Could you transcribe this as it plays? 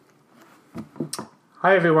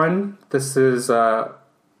Hi, everyone. This is a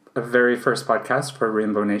very first podcast for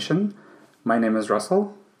Rainbow Nation. My name is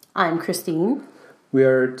Russell. I'm Christine. We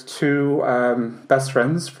are two best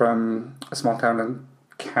friends from a small town in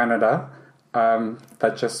Canada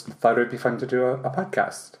that just thought it would be fun to do a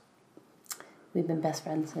podcast. We've been best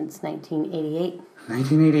friends since 1988.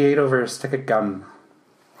 1988 over a stick of gum.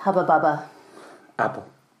 Hubba Bubba. Apple.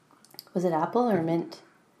 Was it apple or mint?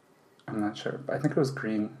 I'm not sure, but I think it was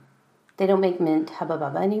green. They don't make mint Hubba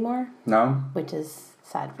Bubba anymore. No? Which is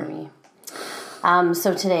sad for me.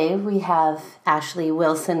 So today we have Ashley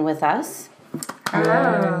Wilson with us.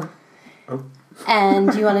 Hello. Oh.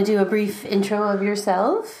 And you want to do a brief intro of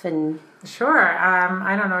yourself? And Sure.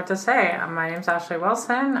 I don't know what to say. My name's Ashley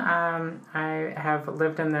Wilson. I have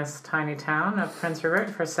lived in this tiny town of Prince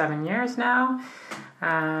Rupert for 7 years now.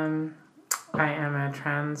 I am a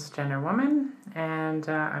transgender woman, and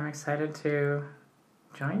I'm excited to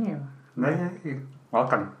join you. Hey.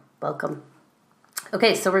 Welcome. welcome.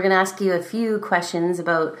 Okay, so we're going to ask you a few questions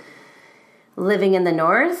about living in the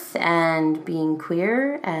North and being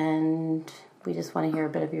queer, and we just want to hear a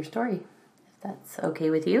bit of your story, if that's okay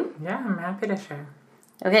with you. Yeah, I'm happy to share.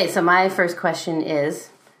 Okay, so my first question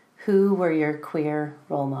is, who were your queer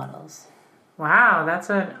role models? Wow,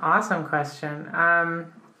 that's an awesome question.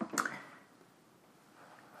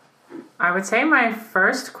 I would say my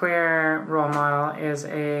first queer role model is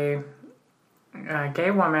a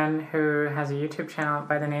gay woman who has a YouTube channel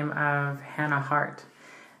by the name of Hannah Hart.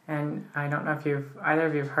 And I don't know if either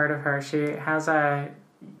of you have heard of her. She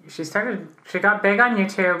got big on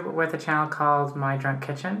YouTube with a channel called My Drunk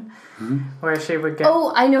Kitchen, where she would get...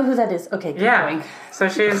 Oh, I know who that is. Okay, keep going. So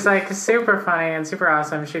she's like super funny and super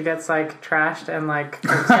awesome. She gets like trashed and like...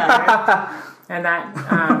 And that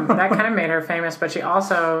kind of made her famous, but she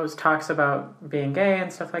also talks about being gay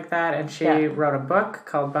and stuff like that. And she wrote a book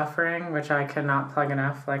called Buffering, which I cannot plug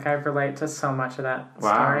enough. Like, I relate to so much of that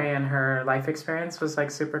story, and her life experience was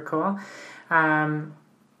like super cool. And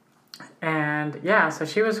yeah, so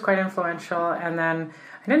she was quite influential. And then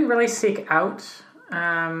I didn't really seek out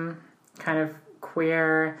kind of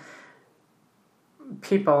queer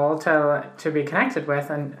people to be connected with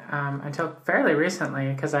and until fairly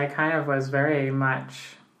recently, because I kind of was very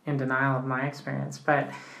much in denial of my experience. But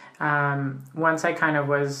once I kind of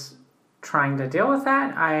was trying to deal with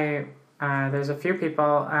that, there's a few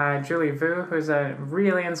people, Julie Vu, who's a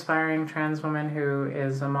really inspiring trans woman who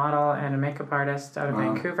is a model and a makeup artist out of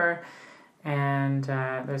Vancouver. And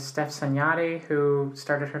there's Steph Sanyati, who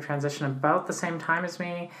started her transition about the same time as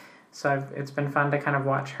me. So it's been fun to kind of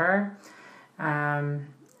watch her. And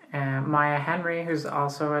Maya Henry, who's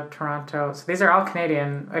also a Toronto... So these are all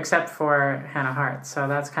Canadian, except for Hannah Hart. So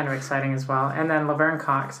that's kind of exciting as well. And then Laverne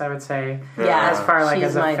Cox, I would say, as far like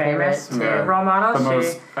as a famous role model. The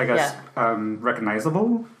most, I guess,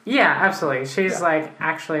 recognizable? Yeah, absolutely. She's like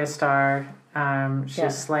actually a star. She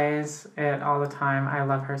slays it all the time. I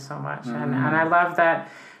love her so much. And I love that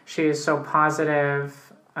she is so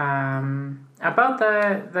positive about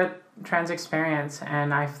the trans experience,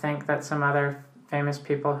 and I think that some other famous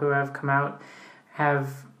people who have come out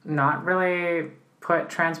have not really put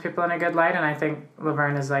trans people in a good light, and I think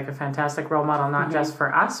Laverne is like a fantastic role model, not just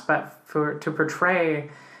for us, but to portray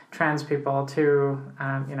trans people to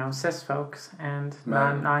cis folks and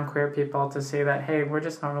non-queer people, to see that, hey, we're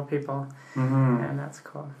just normal people, and that's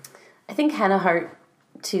cool. I think Hannah Hart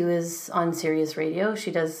too is on Sirius Radio. She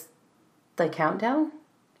does the countdown.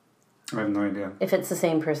 I have no idea. If it's the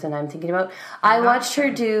same person I'm thinking about. I watched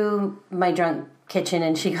her do My Drunk Kitchen,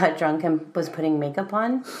 and she got drunk and was putting makeup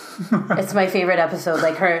on. It's my favorite episode.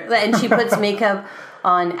 Like her, and she puts makeup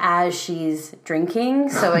on as she's drinking,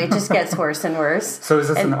 so it just gets worse and worse. So is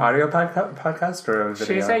this an audio podcast or a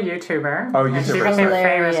video? She's a YouTuber. Oh, YouTuber. She became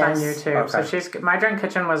famous on Hilarious. YouTube. Okay. So My Drunk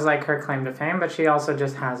Kitchen was like her claim to fame, but she also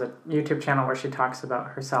just has a YouTube channel where she talks about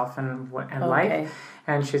herself and life.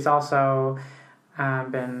 And she's also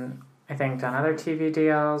been... I think done other TV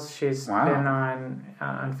deals. She's been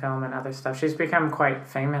on film and other stuff. She's become quite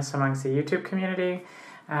famous amongst the YouTube community,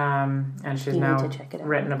 and she's now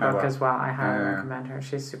written a book as well. I highly recommend her.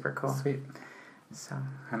 She's super cool. Sweet. So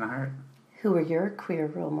Hannah Hart. Who were your queer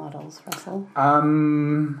role models, Russell? I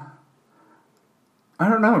don't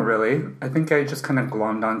know, really. I think I just kind of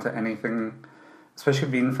glommed onto anything, especially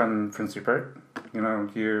being from Prince Rupert. I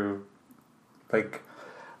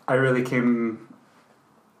really came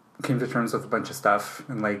to terms with a bunch of stuff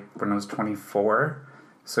and like when I was 24.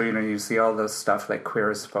 So you see all this stuff like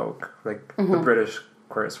queer as folk, like the British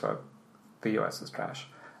queer as folk, the US is trash,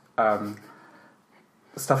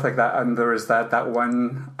 stuff like that. And there was that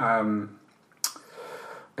one I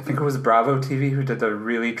I think it was Bravo TV who did the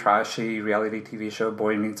really trashy reality TV show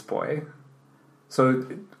Boy Meets Boy. So,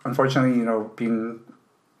 unfortunately, you know, being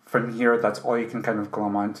from here, that's all you can kind of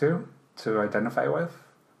glom onto to identify with.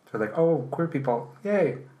 So, like, oh, queer people,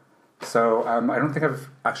 yay. So, I don't think I've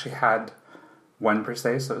actually had one per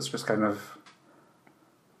se, so it's just kind of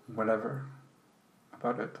whatever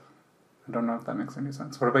about it. I don't know if that makes any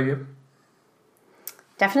sense. What about you?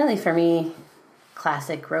 Definitely for me,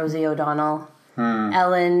 classic Rosie O'Donnell,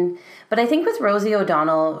 Ellen. But I think with Rosie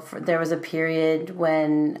O'Donnell, there was a period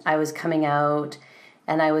when I was coming out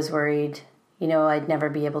and I was worried, you know, I'd never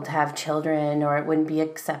be able to have children, or it wouldn't be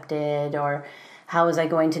accepted, or how was I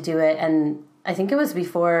going to do it? And I think it was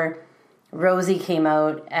before Rosie came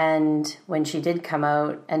out, and when she did come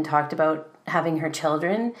out and talked about having her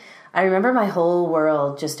children, I remember my whole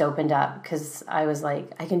world just opened up, because I was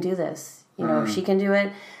like, I can do this. You know, if she can do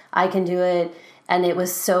it, I can do it. And it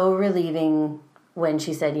was so relieving when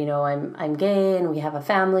she said, you know, I'm gay and we have a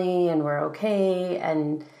family and we're okay.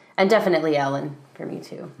 And definitely Ellen for me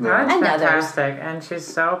too. Yeah. That's and fantastic. Others. And she's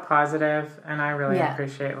so positive, and I really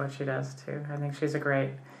appreciate what she does too. I think she's a great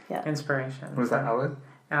inspiration. Was that Ellen?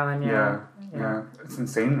 Ellen, yeah. It's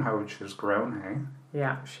insane how she's grown, hey?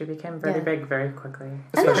 Yeah, she became very big very quickly.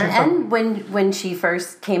 And when she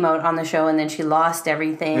first came out on the show, and then she lost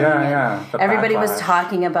everything. Everybody was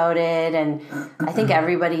talking about it, and I think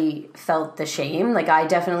everybody felt the shame. Like, I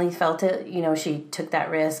definitely felt it. You know, she took that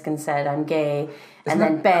risk and said, I'm gay. And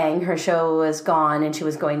then bang, her show was gone and she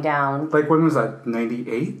was going down. Like, when was that?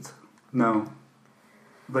 98? No.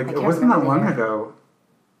 Like, it wasn't that long ago.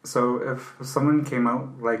 So if someone came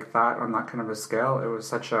out like that on that kind of a scale, it was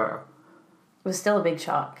such a... It was still a big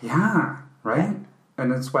shock. Yeah, right?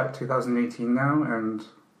 And it's, 2018 now, and...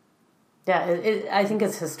 Yeah, I think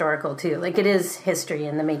it's historical, too. Like, it is history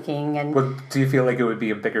in the making, and... Well, do you feel like it would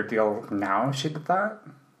be a bigger deal now if she did that?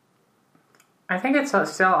 I think it's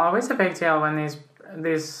still always a big deal when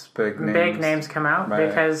these big names come out,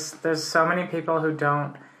 because there's so many people who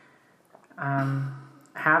don't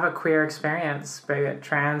have a queer experience, be it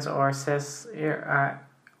trans or cis,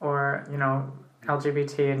 or, you know,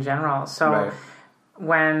 LGBT in general. So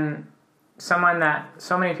when someone that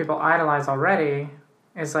so many people idolize already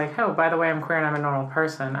is like, oh, by the way, I'm queer and I'm a normal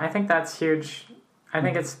person, I think that's huge. I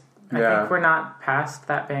think think we're not past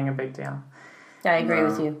that being a big deal. Yeah, I agree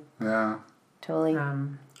with you. Yeah. Totally.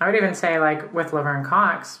 I would even say, like, with Laverne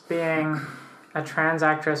Cox being a trans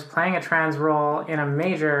actress playing a trans role in a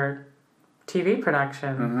major TV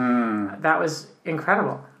production, that was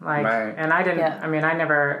incredible. Like, and I didn't. I mean, I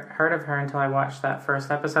never heard of her until I watched that first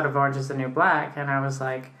episode of Orange Is the New Black, and I was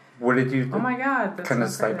like, "What did you? Oh my god!" This kind of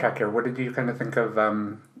sidetrack here. What did you kind of think of?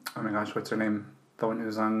 Oh my gosh, what's her name? The one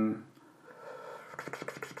who's on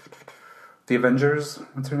The Avengers.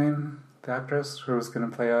 What's her name? The actress who was going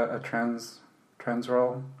to play a trans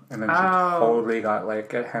role, and then she totally got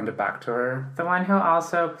like it handed back to her. The one who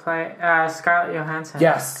also played Scarlett Johansson.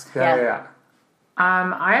 Yes. Yeah.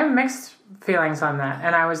 I have mixed feelings on that,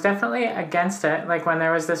 and I was definitely against it. Like, when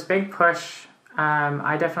there was this big push,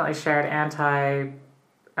 I definitely shared anti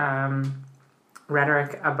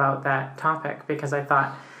rhetoric about that topic, because I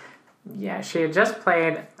thought, she had just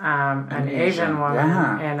played an Asian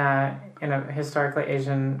woman in a historically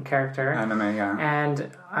Asian character, anime,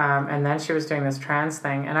 and then she was doing this trans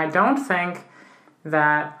thing, and I don't think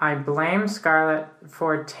that I blame Scarlett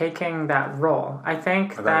for taking that role. I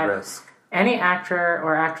think that risk. Any actor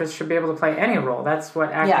or actress should be able to play any role. That's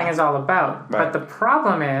what acting is all about. Right. But the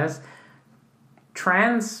problem is,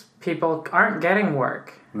 trans people aren't getting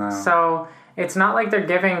work. No. So it's not like they're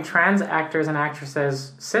giving trans actors and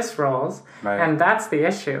actresses cis roles. Right. And that's the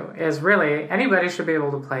issue, is really anybody should be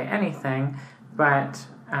able to play anything, but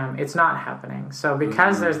it's not happening. So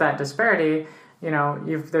because there's that disparity, you know,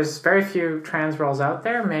 there's very few trans roles out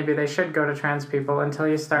there. Maybe they should go to trans people until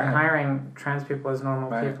you start hiring trans people as normal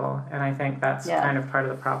people. And I think that's kind of part of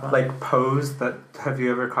the problem. Like Pose, have you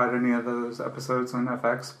ever caught any of those episodes on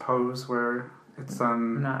FX? Pose, where it's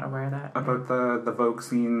I'm not aware of that. About the Vogue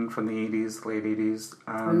scene from the 80s, late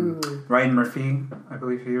 80s. Ryan Murphy, I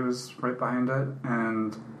believe he was right behind it,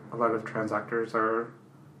 and a lot of trans actors are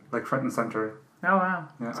like front and center. Oh wow!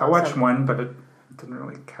 Yeah, I watched one, but it didn't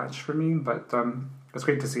really catch for me, but it's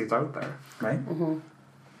great to see it's out there, right? Mm-hmm.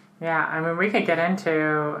 Yeah, I mean, we could get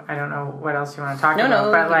into, I don't know what else you want to talk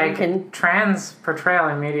about, but like trans portrayal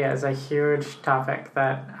in media is a huge topic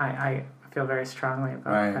that I feel very strongly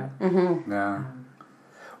about. Right. Yeah.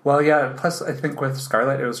 Well, yeah, plus I think with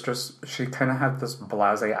Scarlett, it was just, she kind of had this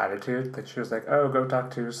blasé attitude that she was like, oh, go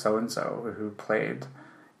talk to so-and-so who played,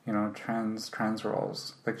 you know, trans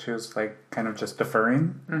roles. Like, she was like kind of just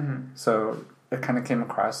deferring. So it kind of came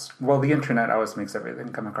across. Well, the internet always makes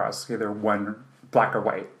everything come across either one black or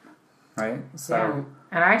white, right? So. Yeah.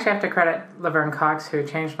 And I actually have to credit Laverne Cox, who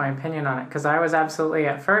changed my opinion on it, because I was absolutely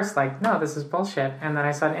at first like, no, this is bullshit. And then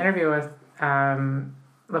I saw an interview with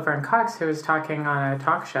Laverne Cox, who was talking on a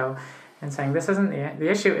talk show and saying, this isn't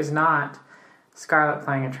the issue is not Scarlett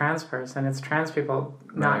playing a trans person. It's trans people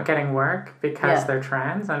not getting work because they're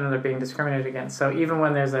trans and they're being discriminated against. So even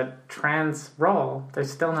when there's a trans role, they're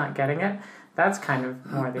still not getting it. That's kind of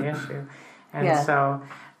more the issue.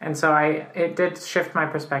 And so it did shift my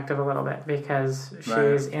perspective a little bit because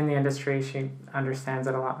she's in the industry. She understands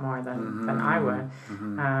it a lot more than I would.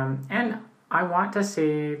 And I want to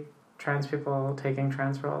see trans people taking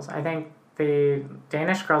trans roles. I think the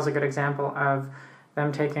Danish Girl's a good example of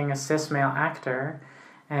them taking a cis male actor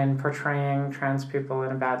and portraying trans people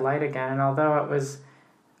in a bad light again. And although it was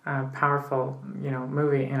a powerful,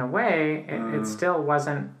 movie in a way, it still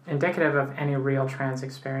wasn't indicative of any real trans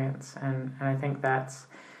experience. And I think that's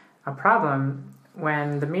a problem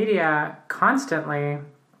when the media constantly,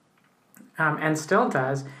 and still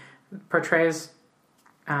does, portrays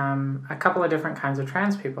a couple of different kinds of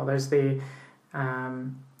trans people. There's the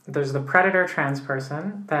predator trans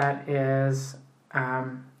person that is,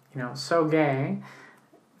 so gay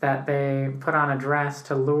that they put on a dress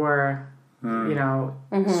to lure,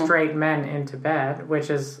 straight men into bed,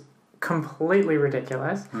 which is completely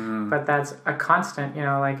ridiculous. But that's a constant,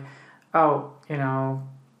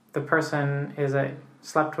 the person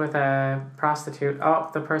slept with a prostrate. Oh,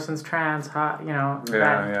 the person's trans. Kind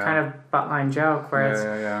of buttline joke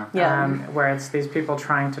where where it's these people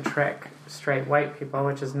trying to trick straight white people,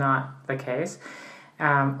 which is not the case.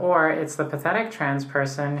 Or it's the pathetic trans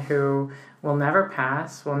person who will never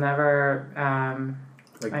pass, will never.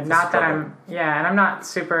 Not that I'm. Yeah, and I'm not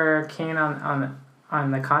super keen on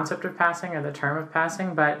the concept of passing or the term of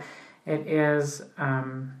passing, but it is.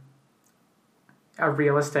 A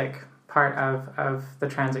realistic part of the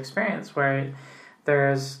trans experience where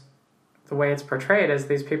there's the way it's portrayed is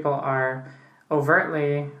these people are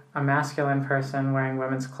overtly a masculine person wearing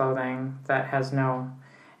women's clothing that has no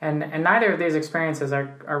and neither of these experiences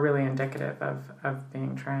are really indicative of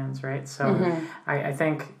being trans, right? So I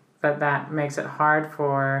think that makes it hard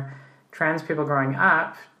for trans people growing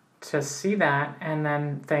up to see that and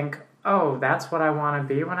then think, oh, that's what I want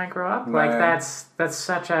to be when I grow up. Right. Like that's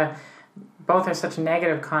such a both are such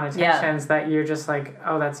negative connotations that you're just like,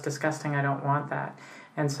 oh, that's disgusting. I don't want that.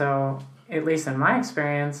 And so, at least in my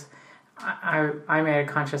experience, I made a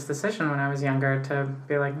conscious decision when I was younger to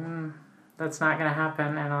be like, that's not going to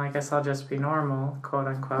happen, and I guess I'll just be normal, quote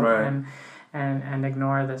unquote, and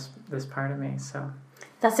ignore this part of me. So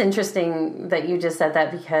that's interesting that you just said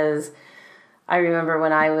that because I remember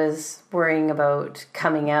when I was worrying about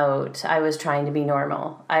coming out, I was trying to be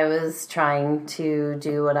normal. I was trying to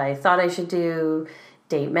do what I thought I should do,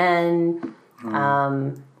 date men,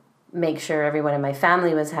 make sure everyone in my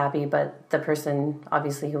family was happy, but the person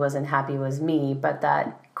obviously who wasn't happy was me, but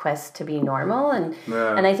that quest to be normal. And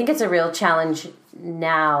I think it's a real challenge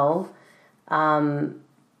now,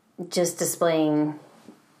 just displaying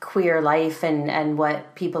queer life and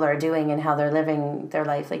what people are doing and how they're living their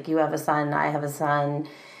life. Like you have a son, I have a son,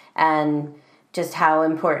 and just how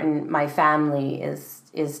important my family is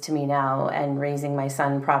to me now, and raising my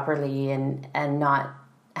son properly and not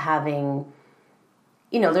having,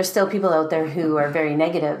 there's still people out there who are very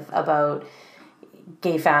negative about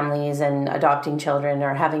gay families and adopting children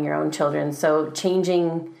or having your own children. So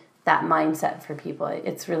changing that mindset for people,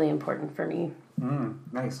 it's really important for me.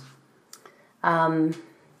 Nice.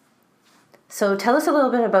 So tell us a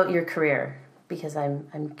little bit about your career, because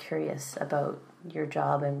I'm curious about your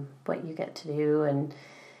job and what you get to do. And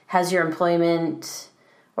has your employment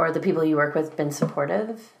or the people you work with been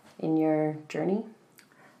supportive in your journey?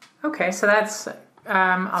 Okay, so that's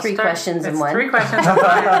three questions in one.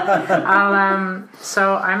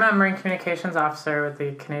 So I'm a marine communications officer with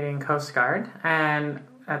the Canadian Coast Guard, and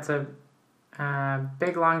that's a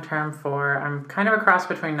big long term I'm kind of a cross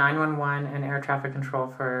between 911 and air traffic control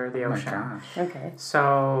for the ocean. Oh my gosh. Okay.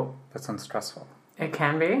 So that sounds stressful. It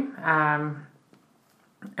can be.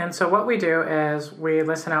 And so what we do is we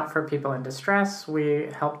listen out for people in distress.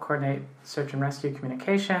 We help coordinate search and rescue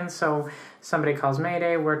communications. So somebody calls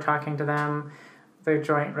Mayday, we're talking to them. The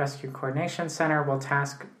Joint Rescue Coordination Center will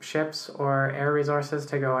task ships or air resources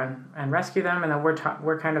to go and rescue them, and then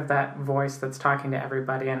we're kind of that voice that's talking to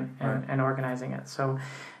everybody and organizing it. So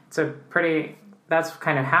that's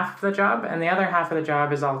kind of half of the job, and the other half of the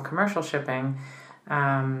job is all commercial shipping.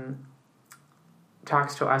 Talks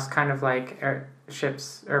to us kind of like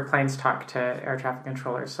ships or planes talk to air traffic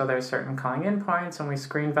controllers. So there's certain calling in points, and we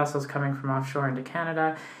screen vessels coming from offshore into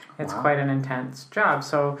Canada. It's quite an intense job.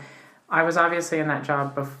 So I was obviously in that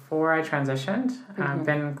job before I transitioned. I've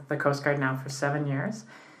been the Coast Guard now for 7 years,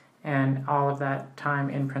 and all of that time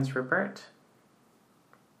in Prince Rupert.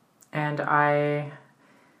 And I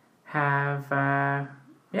have,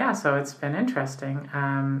 so it's been interesting.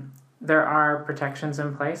 There are protections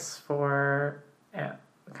in place for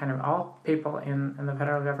kind of all people in the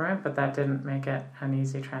federal government, but that didn't make it an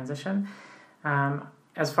easy transition.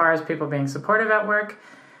 As far as people being supportive at work,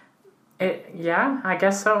 I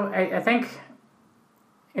guess so. I think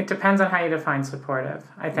it depends on how you define supportive.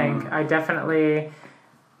 I think I definitely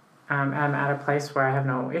am at a place where I have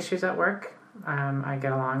no issues at work. I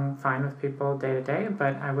get along fine with people day to day,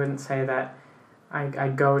 but I wouldn't say that I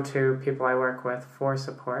go to people I work with for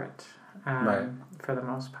support for the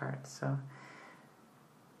most part. So,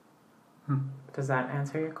 does that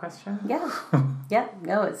answer your question? Yeah. Yeah.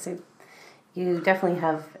 No, you definitely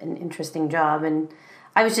have an interesting job, and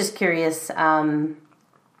I was just curious. I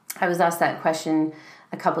was asked that question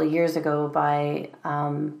a couple of years ago by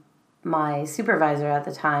my supervisor at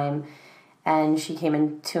the time, and she came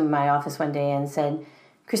into my office one day and said,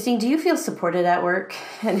 "Christine, do you feel supported at work?"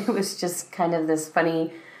 And it was just kind of this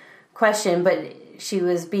funny question, but she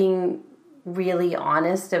was being really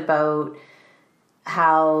honest about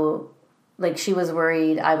how, like, she was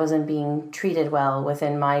worried I wasn't being treated well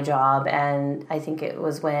within my job. And I think it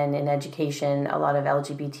was when in education a lot of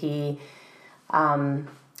LGBT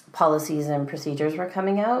policies and procedures were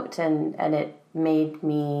coming out, and it made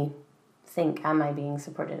me think, am I being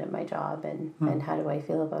supported at my job, and how do I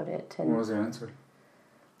feel about it? And what was your answer?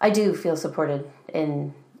 I do feel supported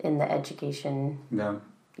in the education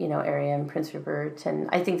area in Prince Rupert, and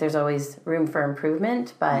I think there's always room for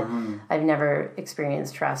improvement, but I've never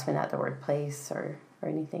experienced harassment at the workplace or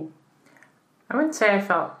anything. I wouldn't say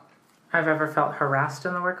I've ever felt harassed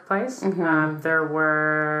in the workplace. There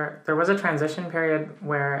was a transition period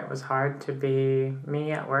where it was hard to be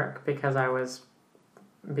me at work because I was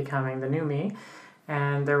becoming the new me,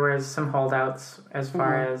 and there was some holdouts as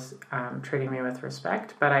far as treating me with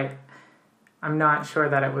respect, but I'm not sure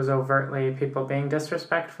that it was overtly people being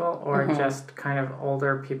disrespectful or just kind of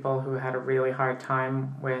older people who had a really hard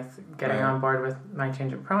time with getting on board with my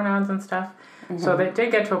change of pronouns and stuff. So they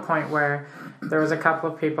did get to a point where there was a couple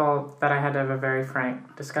of people that I had to have a very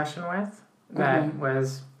frank discussion with that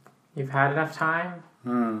was, you've had enough time.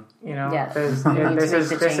 This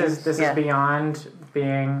is beyond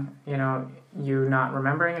being, you not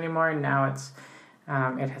remembering anymore. Now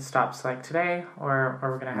it has stopped like today, or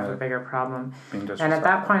we're going to have a bigger problem. And at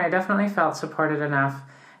that point, I definitely felt supported enough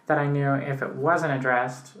that I knew if it wasn't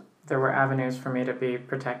addressed, there were avenues for me to be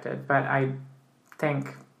protected. But I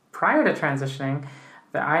think prior to transitioning,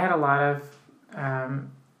 that I had a lot of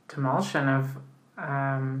tumulsion of,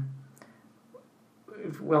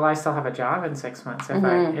 will I still have a job in 6 months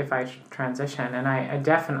if I transition? And I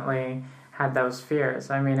definitely had those fears.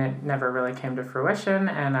 I mean, it never really came to fruition,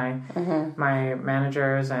 and my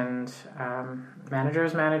managers and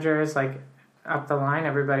managers, like up the line,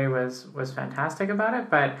 everybody was fantastic about it,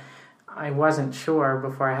 but I wasn't sure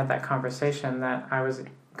before I had that conversation that I was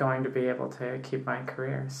going to be able to keep my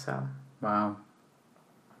career. So wow,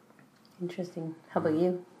 interesting. How about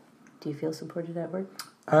you? Do you feel supported at work?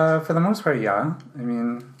 For the most part, yeah. I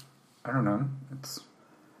mean, I don't know.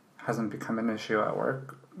 Hasn't become an issue at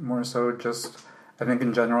work. More so just, I think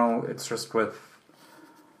in general, it's just with,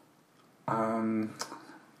 I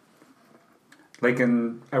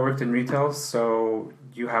worked in retail, so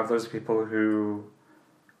you have those people who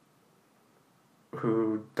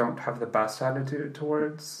don't have the best attitude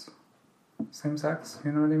towards same sex,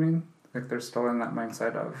 you know what I mean? Like, they're still in that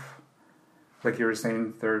mindset of, like you were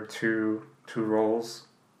saying, there are two roles.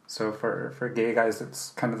 So for gay guys,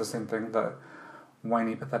 it's kind of the same thing, the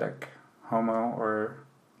whiny, pathetic homo, or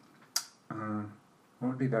what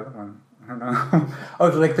would be the other one? I don't know. Oh,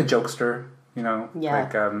 like the jokester,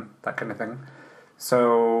 like that kind of thing.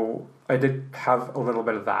 So I did have a little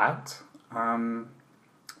bit of that.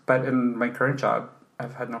 But in my current job,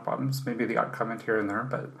 I've had no problems. Maybe the odd comment here and there,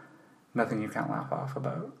 but nothing you can't laugh off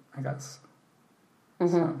about, I guess.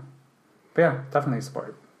 So, but yeah, definitely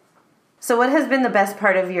support. So what has been the best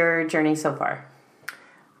part of your journey so far?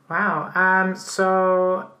 Wow.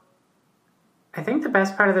 So I think the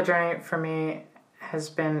best part of the journey for me has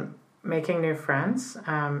been making new friends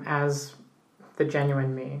as the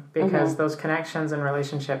genuine me, because those connections and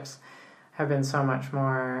relationships have been so much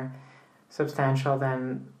more substantial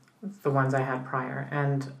than the ones I had prior.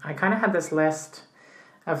 And I kind of had this list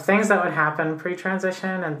things that would happen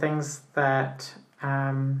pre-transition and things that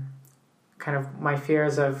kind of my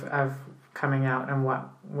fears of coming out and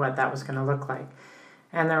what that was going to look like.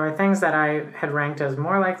 And there were things that I had ranked as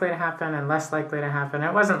more likely to happen and less likely to happen.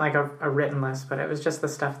 It wasn't like a written list, but it was just the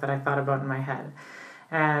stuff that I thought about in my head.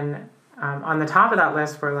 And on the top of that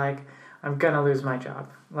list were like, I'm going to lose my job.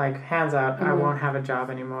 Like, hands out, I won't have a job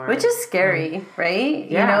anymore. Which is scary, right?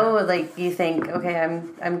 Yeah. You know, like you think, okay,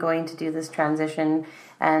 I'm going to do this transition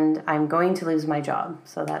and I'm going to lose my job.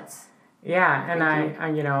 So that's... Yeah, and I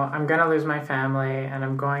you know, I'm going to lose my family and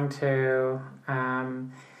I'm going to...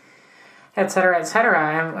 et cetera, et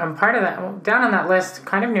cetera. And part of that, down on that list,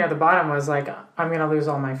 kind of near the bottom, was like, I'm going to lose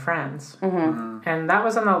all my friends. And that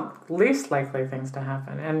was one of the least likely things to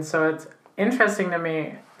happen. And so it's interesting to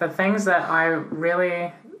me, the things that I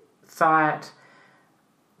really thought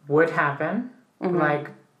would happen,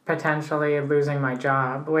 like potentially losing my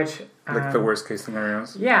job, which... like the worst case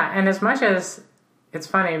scenarios. Yeah, and as much as... It's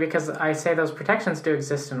funny because I say those protections do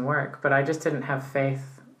exist in work, but I just didn't have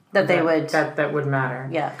faith that they would... That would matter.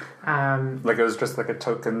 Yeah. Like it was just like a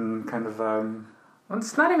token kind of... Well,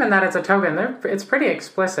 it's not even that it's a token. It's pretty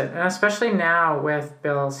explicit, and especially now with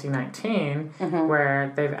Bill C-19,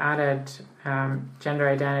 where they've added gender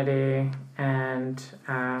identity and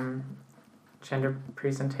gender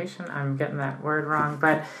presentation. I'm getting that word wrong,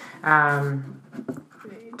 but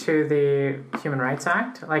to the Human Rights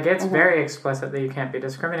Act. Like, it's very explicit that you can't be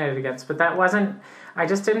discriminated against, but that wasn't... I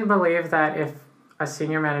just didn't believe that if a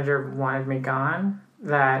senior manager wanted me gone,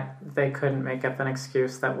 that they couldn't make up an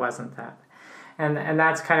excuse that wasn't that. And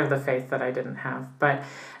that's kind of the faith that I didn't have. But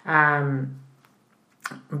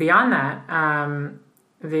beyond that,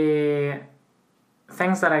 the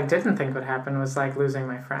things that I didn't think would happen was like losing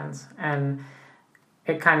my friends. And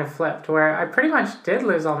it kind of flipped, where I pretty much did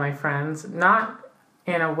lose all my friends, not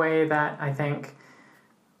in a way that I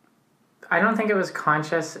don't think it was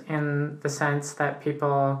conscious in the sense that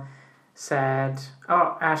people said,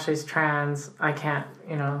 oh, Ashley's trans, I can't,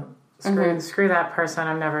 screw that person,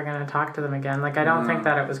 I'm never going to talk to them again. Like, I don't think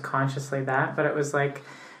that it was consciously that, but it was like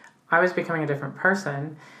I was becoming a different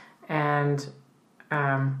person, and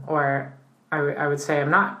or I would say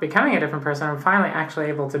I'm not becoming a different person, I'm finally actually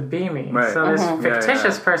able to be me. Right. So this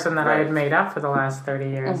fictitious person that I had made up for the last 30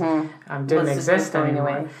 years didn't exist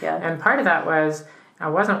anymore. Yeah. And part of that was I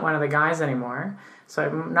wasn't one of the guys anymore, so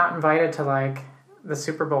I'm not invited to like the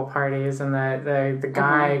Super Bowl parties and the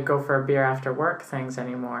guy go for a beer after work things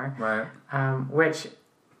anymore. Right. Which,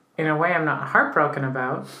 in a way, I'm not heartbroken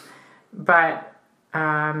about, but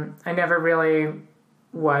I never really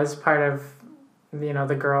was part of,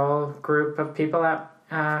 the girl group of people that,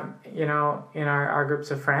 in our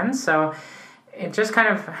groups of friends. So it just kind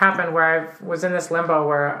of happened where I was in this limbo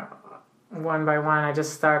where one by one I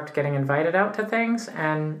just started getting invited out to things,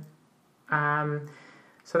 and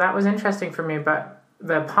so that was interesting for me. But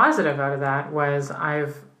the positive out of that was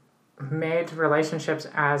I've made relationships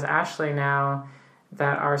as Ashley now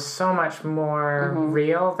that are so much more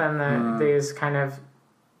real than these kind of,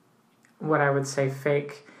 what I would say,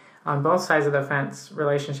 fake, on both sides of the fence,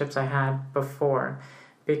 relationships I had before,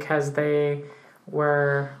 because they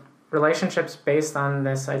were relationships based on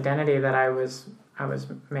this identity that I was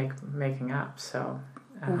making up. So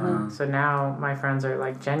so now my friends are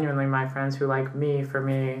like genuinely my friends who like me for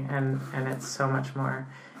me, and it's so much more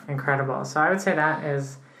incredible. So I would say that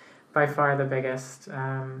is by far the biggest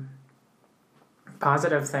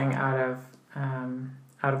positive thing out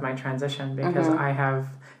of my transition, because I have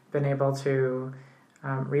been able to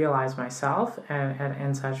realize myself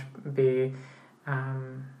and such be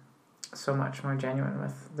so much more genuine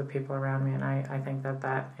with the people around me, and I think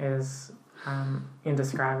that is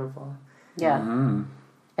indescribable. Yeah.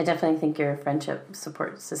 I definitely think your friendship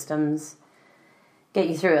support systems get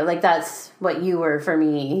you through it. Like, that's what you were for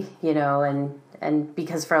me, and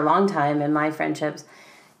because for a long time in my friendships,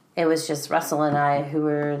 it was just Russell and I who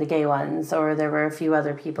were the gay ones, or there were a few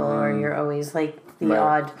other people, or you're always like the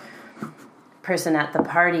odd person at the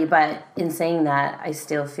party. But in saying that, I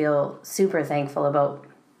still feel super thankful about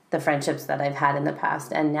the friendships that I've had in the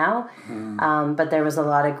past and now. But there was a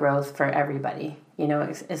lot of growth for everybody,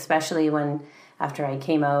 especially when after I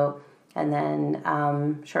came out, and then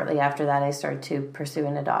shortly after that I started to pursue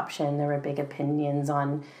an adoption. There were big opinions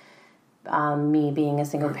on me being a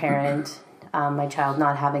single parent, my child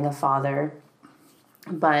not having a father.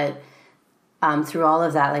 But through all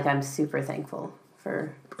of that, like, I'm super thankful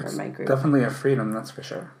for my group. Definitely a freedom, that's for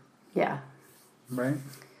sure. Yeah. Right?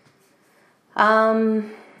 Do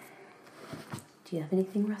you have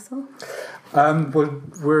anything, Russell? Well,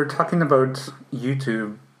 we're talking about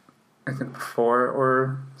YouTube, I think before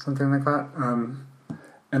or something like that.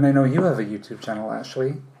 And I know you have a YouTube channel,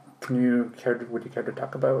 Ashley. Would you care to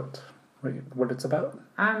talk about what it's about?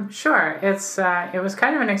 Sure. It was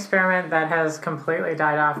kind of an experiment that has completely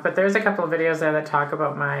died off, but there's a couple of videos there that talk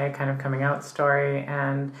about my kind of coming out story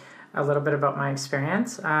and a little bit about my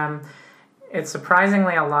experience. It's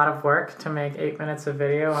surprisingly a lot of work to make 8 minutes of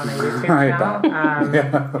video on a YouTube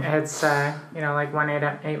channel. It's like one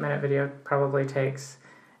 8-minute video probably takes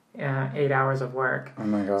 8 hours of work. Oh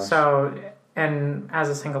my gosh. So, and as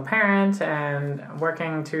a single parent and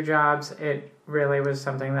working 2 jobs, it really was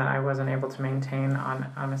something that I wasn't able to maintain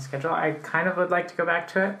on a schedule. I kind of would like to go back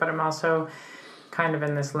to it, but I'm also kind of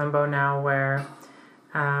in this limbo now where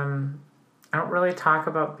I don't really talk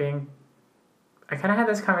about being... I kind of had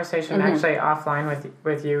this conversation actually offline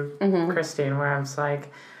with you, Christine, where I was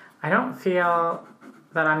like, I don't feel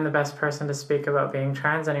that I'm the best person to speak about being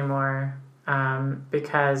trans anymore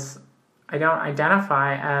because I don't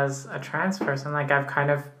identify as a trans person. Like, I've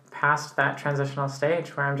kind of passed that transitional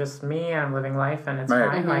stage where I'm just me and I'm living life and it's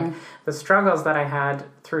fine. Like, the struggles that I had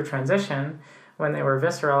through transition, when they were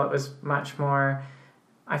visceral, it was much more...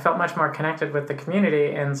 I felt much more connected with the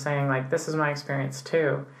community and saying, like, this is my experience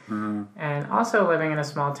too. And also living in a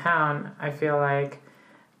small town, I feel like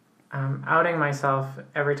outing myself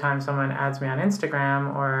every time someone adds me on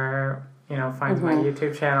Instagram or, finds my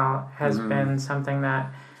YouTube channel has been something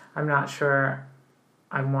that I'm not sure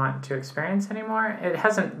I want to experience anymore. It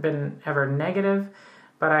hasn't been ever negative,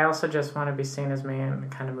 but I also just want to be seen as me and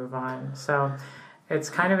kind of move on. So it's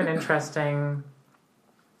kind of an interesting...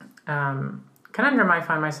 conundrum I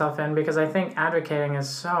find myself in because I think advocating is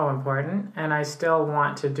so important and I still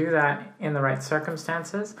want to do that in the right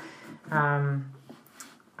circumstances.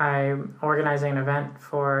 I'm organizing an event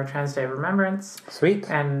for Trans Day of Remembrance. Sweet.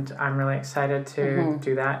 And I'm really excited to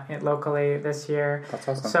do that locally this year. That's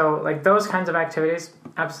awesome. So, like, those kinds of activities,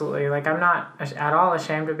 absolutely. Like, I'm not at all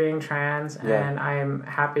ashamed of being trans and I'm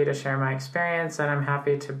happy to share my experience and I'm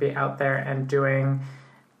happy to be out there and doing...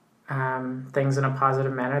 things in a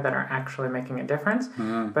positive manner that are actually making a difference.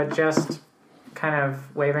 But just kind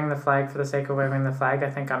of waving the flag for the sake of waving the flag, I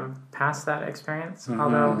think I'm past that experience.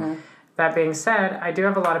 Although, that being said, I do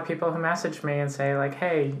have a lot of people who message me and say, like,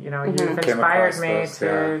 hey, you've inspired me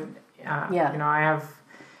to... I have...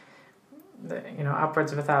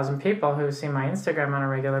 upwards of 1,000 people who see my Instagram on a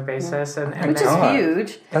regular basis. And which is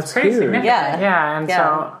huge. That's pretty huge. significant.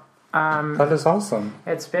 So... that is awesome.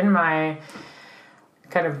 It's been my...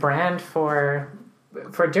 kind of brand for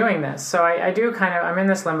doing this. So I do I'm in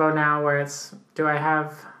this limbo now where it's, do I have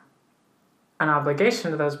an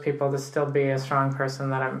obligation to those people to still be a strong person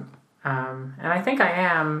that I'm, and I think I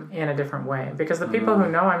am in a different way because the people who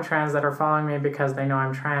know I'm trans that are following me because they know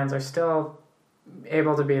I'm trans are still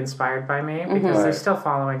able to be inspired by me because they're still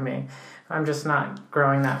following me. I'm just not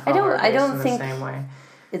growing that follower base in the same way.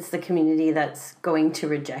 It's the community that's going to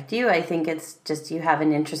reject you. I think it's just you have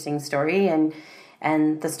an interesting story and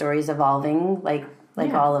the story's evolving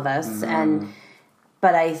like all of us.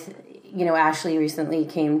 But Ashley recently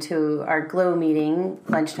came to our GLOW meeting,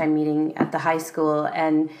 lunchtime meeting at the high school,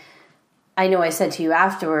 and I know I said to you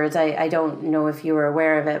afterwards, I don't know if you were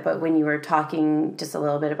aware of it, but when you were talking just a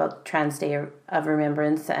little bit about Trans Day of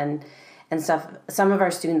Remembrance and stuff, some of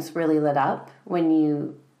our students really lit up when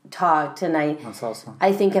you talked, and that's awesome.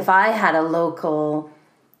 I think if I had a local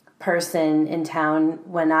person in town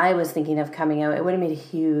when I was thinking of coming out, it would have made a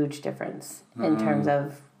huge difference in terms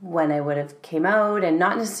of when I would have came out, and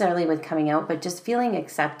not necessarily with coming out, but just feeling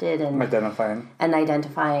accepted and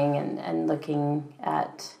identifying and looking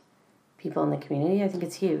at people in the community. I think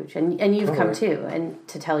it's huge, and you've come too, and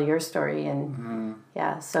to tell your story, and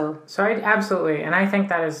so I absolutely, and I think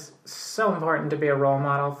that is so important to be a role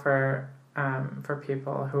model for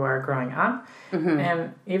people who are growing up,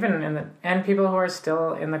 and even and people who are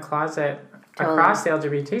still in the closet across the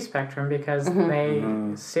LGBT spectrum because they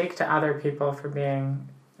seek to other people for being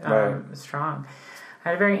strong. I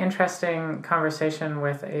had a very interesting conversation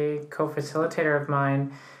with a co-facilitator of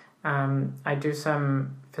mine. I do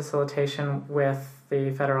some facilitation with the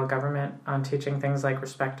federal government on teaching things like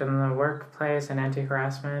respect in the workplace and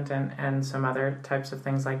anti-harassment and some other types of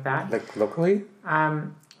things like that. Like locally?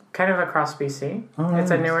 Kind of across BC. Oh,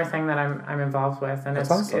 it's a newer thing that I'm involved with, and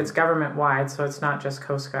it's government wide, so it's not just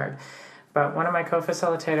Coast Guard. But one of my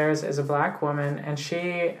co-facilitators is a Black woman, and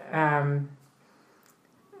she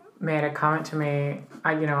made a comment to me.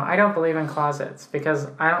 I don't believe in closets because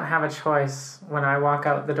I don't have a choice when I walk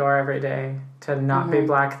out the door every day to not be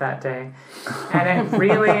Black that day, and it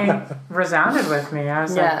really resounded with me. I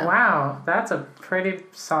was like, wow, that's a pretty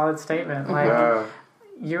solid statement. Like,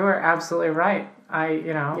 you are absolutely right. I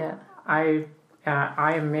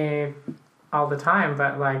am me all the time,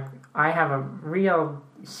 but like I have a real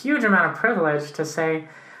huge amount of privilege to say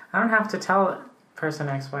I don't have to tell person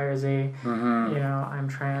X, Y, or Z, Mm-hmm. you know, I'm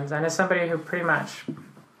trans. And as somebody who pretty much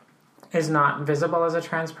is not visible as a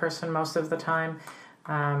trans person most of the time,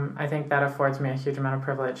 I think that affords me a huge amount of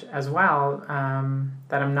privilege as well,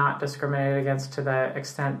 that I'm not discriminated against to the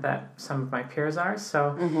extent that some of my peers are.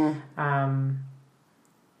 So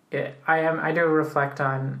I do reflect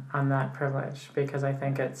on that privilege because I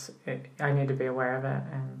think I need to be aware of it.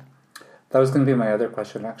 And that was going to be my other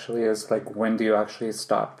question, actually, is like, when do you actually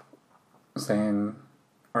stop saying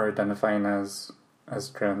or identifying as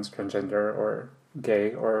trans, transgender, or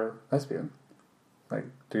gay, or lesbian? Like,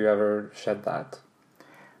 do you ever shed that?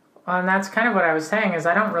 Well, and that's kind of what I was saying, is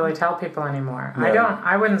I don't really tell people anymore. Yeah.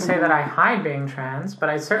 I wouldn't say that I hide being trans, but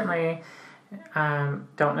I certainly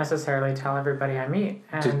don't necessarily tell everybody I meet.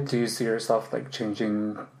 And Do you see yourself like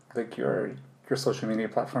changing like your social media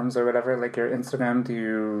platforms or whatever, like your Instagram? Do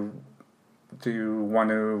you want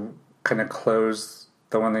to kind of close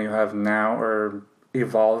the one that you have now, or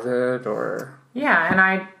evolve it, or? Yeah, and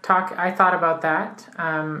I thought about that,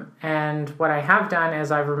 and what I have done is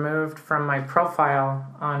I've removed from my profile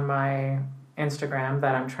on my Instagram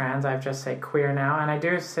that I'm trans. I just say queer now, and I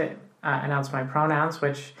do announce my pronouns,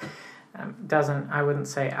 which I wouldn't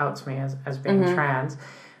say outs me as being trans,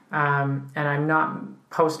 and I'm not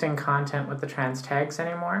posting content with the trans tags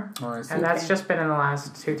anymore, and that's just been in the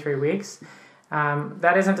last 2-3 weeks.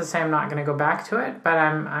 That isn't to say I'm not going to go back to it, but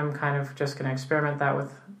I'm kind of just going to experiment that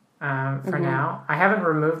with. For now. I haven't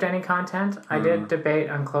removed any content. I did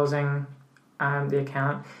debate on closing the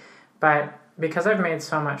account, but because I've made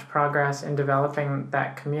so much progress in developing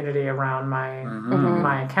that community around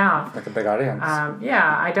my account, like a big audience.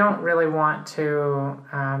 I don't really want to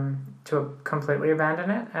completely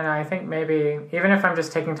abandon it. And I think maybe even if I'm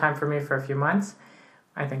just taking time for me for a few months,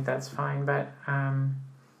 I think that's fine. But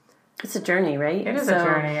it's a journey, right? It is a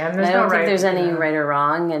journey, and there's I don't no think right, there's any right or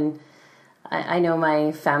wrong. And I know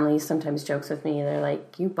my family sometimes jokes with me. They're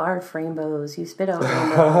like, "You barf rainbows, you spit out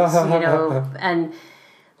rainbows," you know.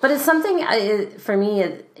 But it's something for me.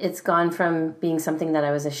 It's gone from being something that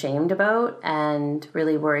I was ashamed about and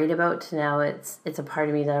really worried about to now it's a part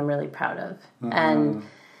of me that I'm really proud of. And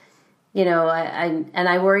you know,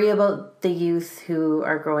 I worry about the youth who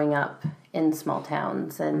are growing up in small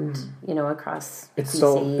towns and you know across. It's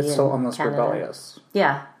BC still almost Canada. rebellious.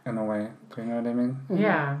 Yeah. In a way. Do you know what I mean?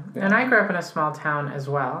 Yeah. And I grew up in a small town as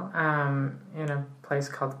well, in a place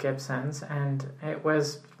called Gibsons, and it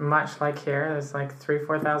was much like here. There's like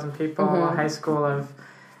 3,000-4,000 people, a high school of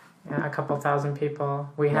a couple thousand people.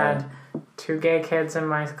 We had 2 gay kids in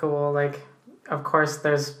my school. Like, of course,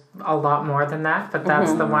 there's a lot more than that, but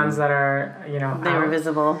that's the ones that are, you know, they were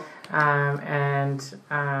visible.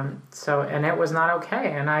 So it was not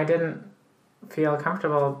okay, and I didn't feel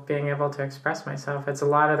comfortable being able to express myself. It's a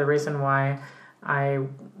lot of the reason why I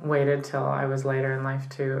waited till I was later in life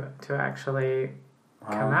to actually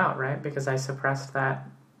come out, right? Because I suppressed that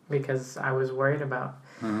because I was worried about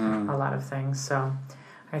a lot of things. So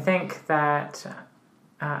I think that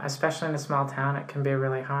especially in a small town, it can be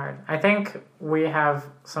really hard. I think we have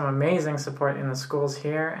some amazing support in the schools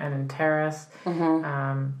here and in Terrace.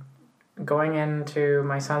 Going into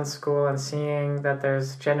my son's school and seeing that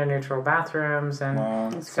there's gender-neutral bathrooms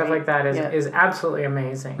and stuff like that is absolutely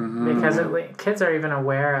amazing because kids are even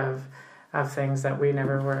aware of things that we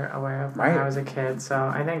never were aware of when I was a kid. So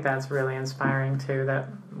I think that's really inspiring too, that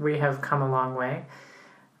we have come a long way,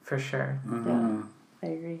 for sure. Yeah, I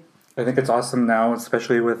agree. I think it's awesome now,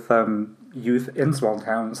 especially with youth in small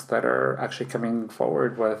towns that are actually coming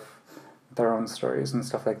forward with their own stories and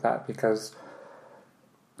stuff like that, because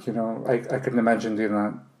you know, I couldn't imagine doing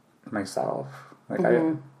that myself. Like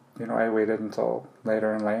I waited until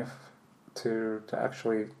later in life to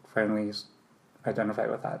actually finally identify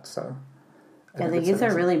with that. So yeah, the youth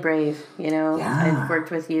are really brave. You know, I've worked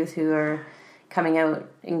with youth who are coming out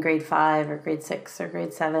in grade 5 or grade 6 or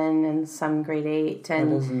grade 7 and some grade 8,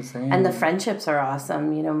 and that is insane. And the friendships are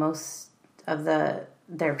awesome. You know, most of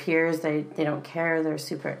their peers they don't care. They're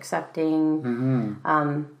super accepting.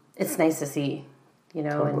 It's nice to see. You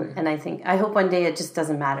know, totally. and I hope one day it just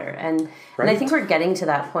doesn't matter. And I think we're getting to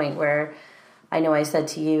that point where I know I said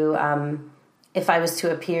to you, if I was to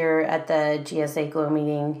appear at the GSA Glow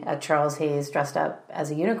meeting at Charles Hayes dressed up as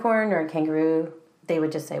a unicorn or a kangaroo, they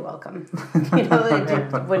would just say welcome. You know,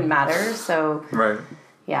 it wouldn't matter. So,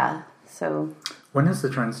 yeah. So, when is the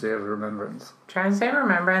Trans Day of Remembrance? Trans Day of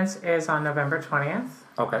Remembrance is on November 20th.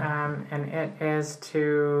 Okay. And it is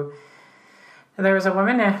to... There was a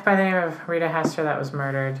woman by the name of Rita Hester that was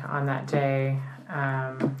murdered on that day,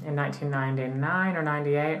 in 1999 or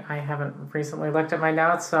 98. I haven't recently looked at my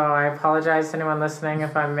notes, so I apologize to anyone listening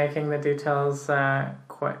if I'm making the details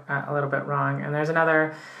quite a little bit wrong. And there's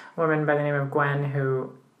another woman by the name of Gwen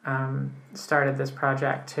who started this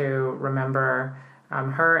project to remember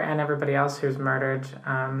her and everybody else who's murdered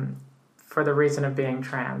for the reason of being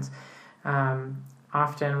trans.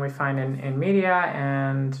 Often we find in media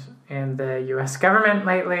and in the U.S. government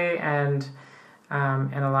lately and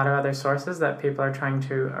a lot of other sources that people are trying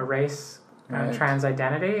to erase trans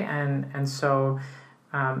identity. And so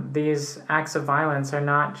these acts of violence are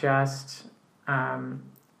not just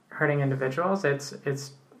hurting individuals.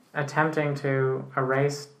 It's attempting to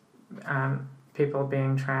erase people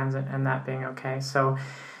being trans and that being okay. So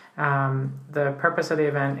the purpose of the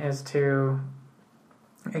event is to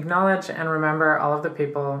acknowledge and remember all of the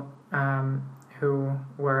people who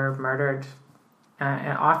were murdered,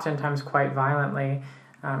 and oftentimes quite violently,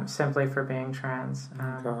 simply for being trans.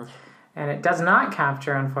 And it does not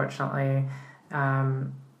capture, unfortunately, I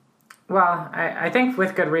think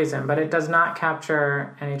with good reason, but it does not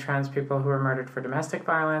capture any trans people who were murdered for domestic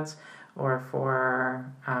violence or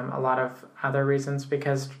for a lot of other reasons,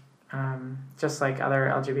 because just like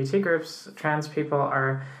other LGBT groups, trans people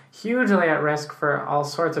are hugely at risk for all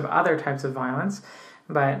sorts of other types of violence,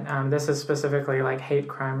 but this is specifically like hate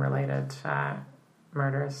crime related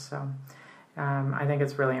murders. So I think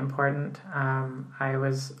it's really important. I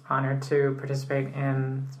was honored to participate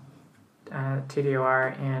in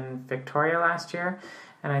TDOR in Victoria last year,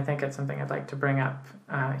 and I think it's something I'd like to bring up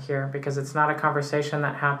here, because it's not a conversation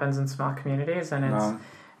that happens in small communities, and it's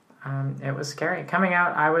it was scary. Coming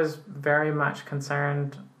out, I was very much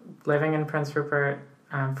concerned living in Prince Rupert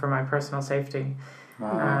for my personal safety.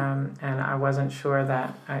 And I wasn't sure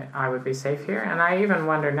that I would be safe here. And I even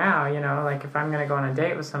wonder now, like if I'm going to go on a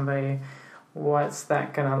date with somebody, what's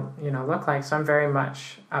that going to, look like? So I'm very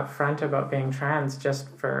much upfront about being trans just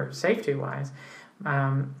for safety wise.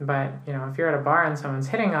 But, if you're at a bar and someone's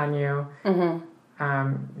hitting on you,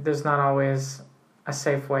 there's not always a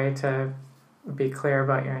safe way to be clear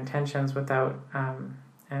about your intentions without,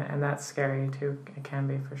 and that's scary too. It can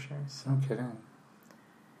be for sure. So. No kidding.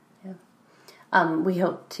 We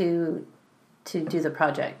hope to do the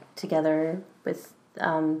project together with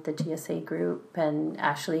the GSA group and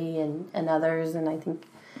Ashley and others, and I think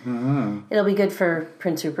it'll be good for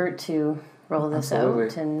Prince Rupert to roll this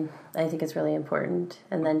out, and I think it's really important.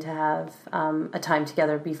 And then to have a time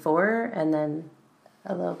together before and then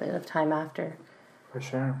a little bit of time after. For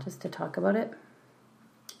sure. Just to talk about it.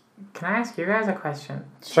 Can I ask you guys a question?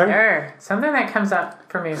 Sure. Something that comes up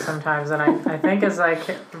for me sometimes, and I think is like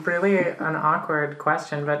really an awkward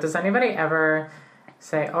question, but does anybody ever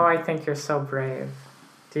say, "Oh, I think you're so brave"?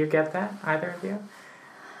 Do you get that, either of you?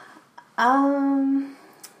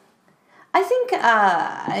 I think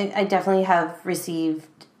I definitely have received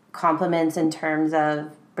compliments in terms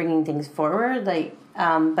of bringing things forward,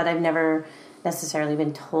 but I've never necessarily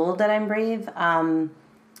been told that I'm brave.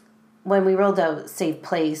 When we rolled out Safe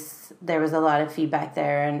Place, there was a lot of feedback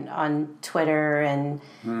there, and on Twitter and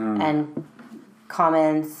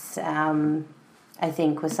comments. I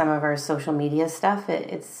think with some of our social media stuff,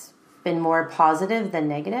 it's been more positive than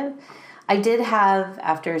negative. I did have,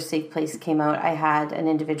 after Safe Place came out, I had an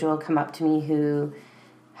individual come up to me who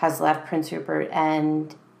has left Prince Rupert,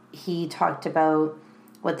 and he talked about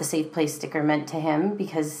what the Safe Place sticker meant to him,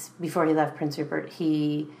 because before he left Prince Rupert,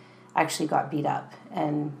 he actually got beat up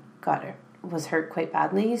and was hurt quite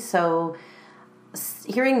badly. So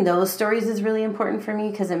hearing those stories is really important for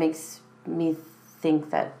me, because it makes me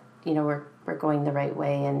think that we're going the right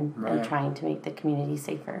way and trying to make the community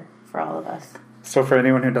safer for all of us. So for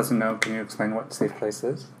anyone who doesn't know, can you explain what Safe Place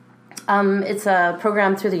is? It's a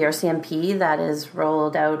program through the RCMP that is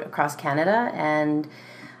rolled out across Canada, and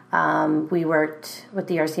we worked with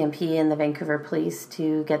the RCMP and the Vancouver Police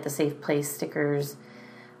to get the Safe Place stickers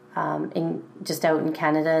out in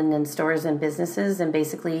Canada and in stores and businesses, and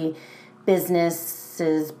basically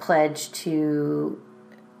businesses pledge to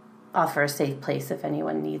offer a safe place if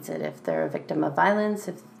anyone needs it, if they're a victim of violence,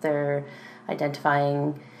 if they're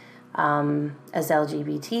identifying as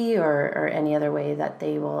LGBT or any other way, that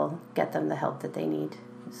they will get them the help that they need.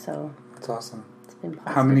 So that's awesome. It's been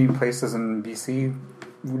positive. How many places in BC?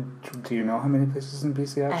 Do you know how many places in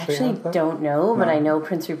BC actually have that? I actually don't know, but I know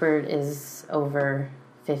Prince Rupert is over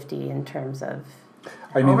 50 in terms of...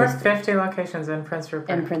 Over 50 locations in Prince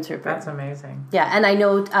Rupert. In Prince Rupert. That's amazing. Yeah, and I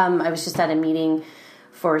know I was just at a meeting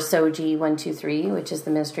for SOGI 123, which is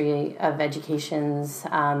the Ministry of Education's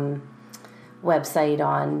website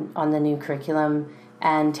on the new curriculum,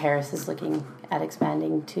 and Terrace is looking at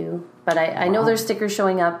expanding too. But I know there's stickers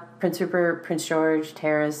showing up. Prince Rupert, Prince George,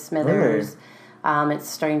 Terrace, Smithers. Really? It's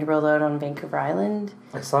starting to roll out on Vancouver Island.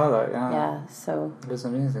 I saw that, yeah. Yeah, so... It was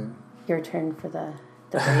amazing. Your turn for the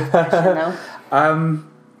brave question, though.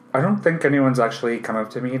 I don't think anyone's actually come up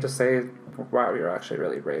to me to say, wow, you're actually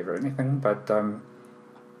really brave or anything. But,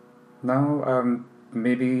 no,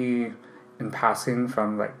 maybe in passing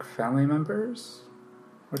from, like, family members.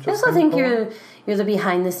 I also think you're the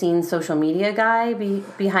behind the scenes social media guy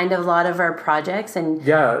behind a lot of our projects and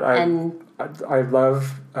I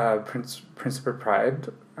love Prince Rupert Pride.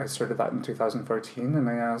 I started that in 2014 and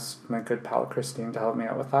I asked my good pal Christine to help me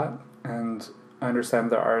out with that, and I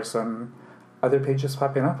understand there are some other pages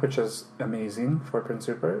popping up, which is amazing for Prince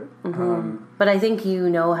Rupert. But I think you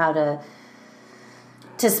know how to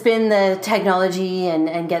spin the technology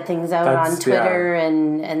and get things out on Twitter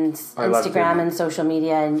and Instagram and social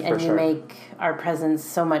media, and you make our presence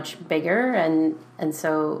so much bigger, and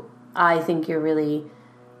so I think you're really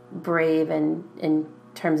brave in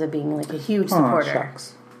terms of being like a huge supporter.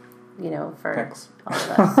 Shucks. For Thanks. all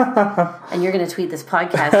of us. And you're going to tweet this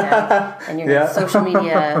podcast out, and you're going to social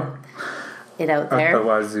media it out there. At the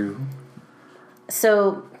wazoo.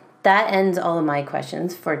 So that ends all of my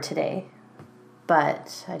questions for today.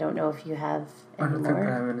 But I don't know if you have any more. I don't think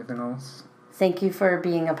I have anything else. Thank you for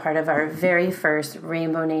being a part of our very first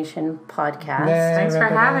Rainbow Nation podcast. Thanks for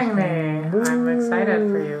having me. I'm excited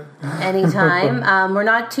for you. Anytime. We're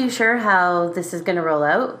not too sure how this is going to roll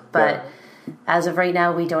out, but as of right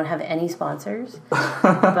now, we don't have any sponsors.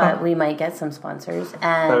 But we might get some sponsors.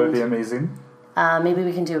 And that would be amazing. Maybe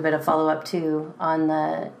we can do a bit of follow-up, too, on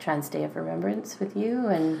the Trans Day of Remembrance with you.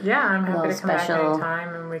 And I'm happy to come back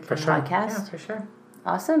anytime and we can podcast. Yeah, for sure.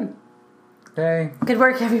 Awesome. Yay. Good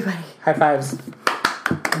work, everybody. High fives.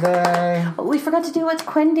 Yay. Oh, we forgot to do what's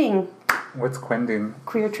quending. What's quending?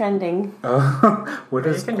 Queer trending. Oh, what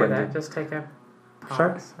is you can quending? do that. Just take a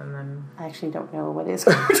pause and then... I actually don't know what is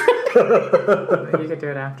queer trending. You could do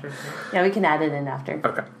it after. Yeah, we can add it in after.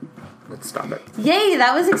 Okay. Let's stop it. Yay,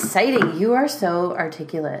 that was exciting. You are so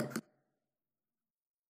articulate.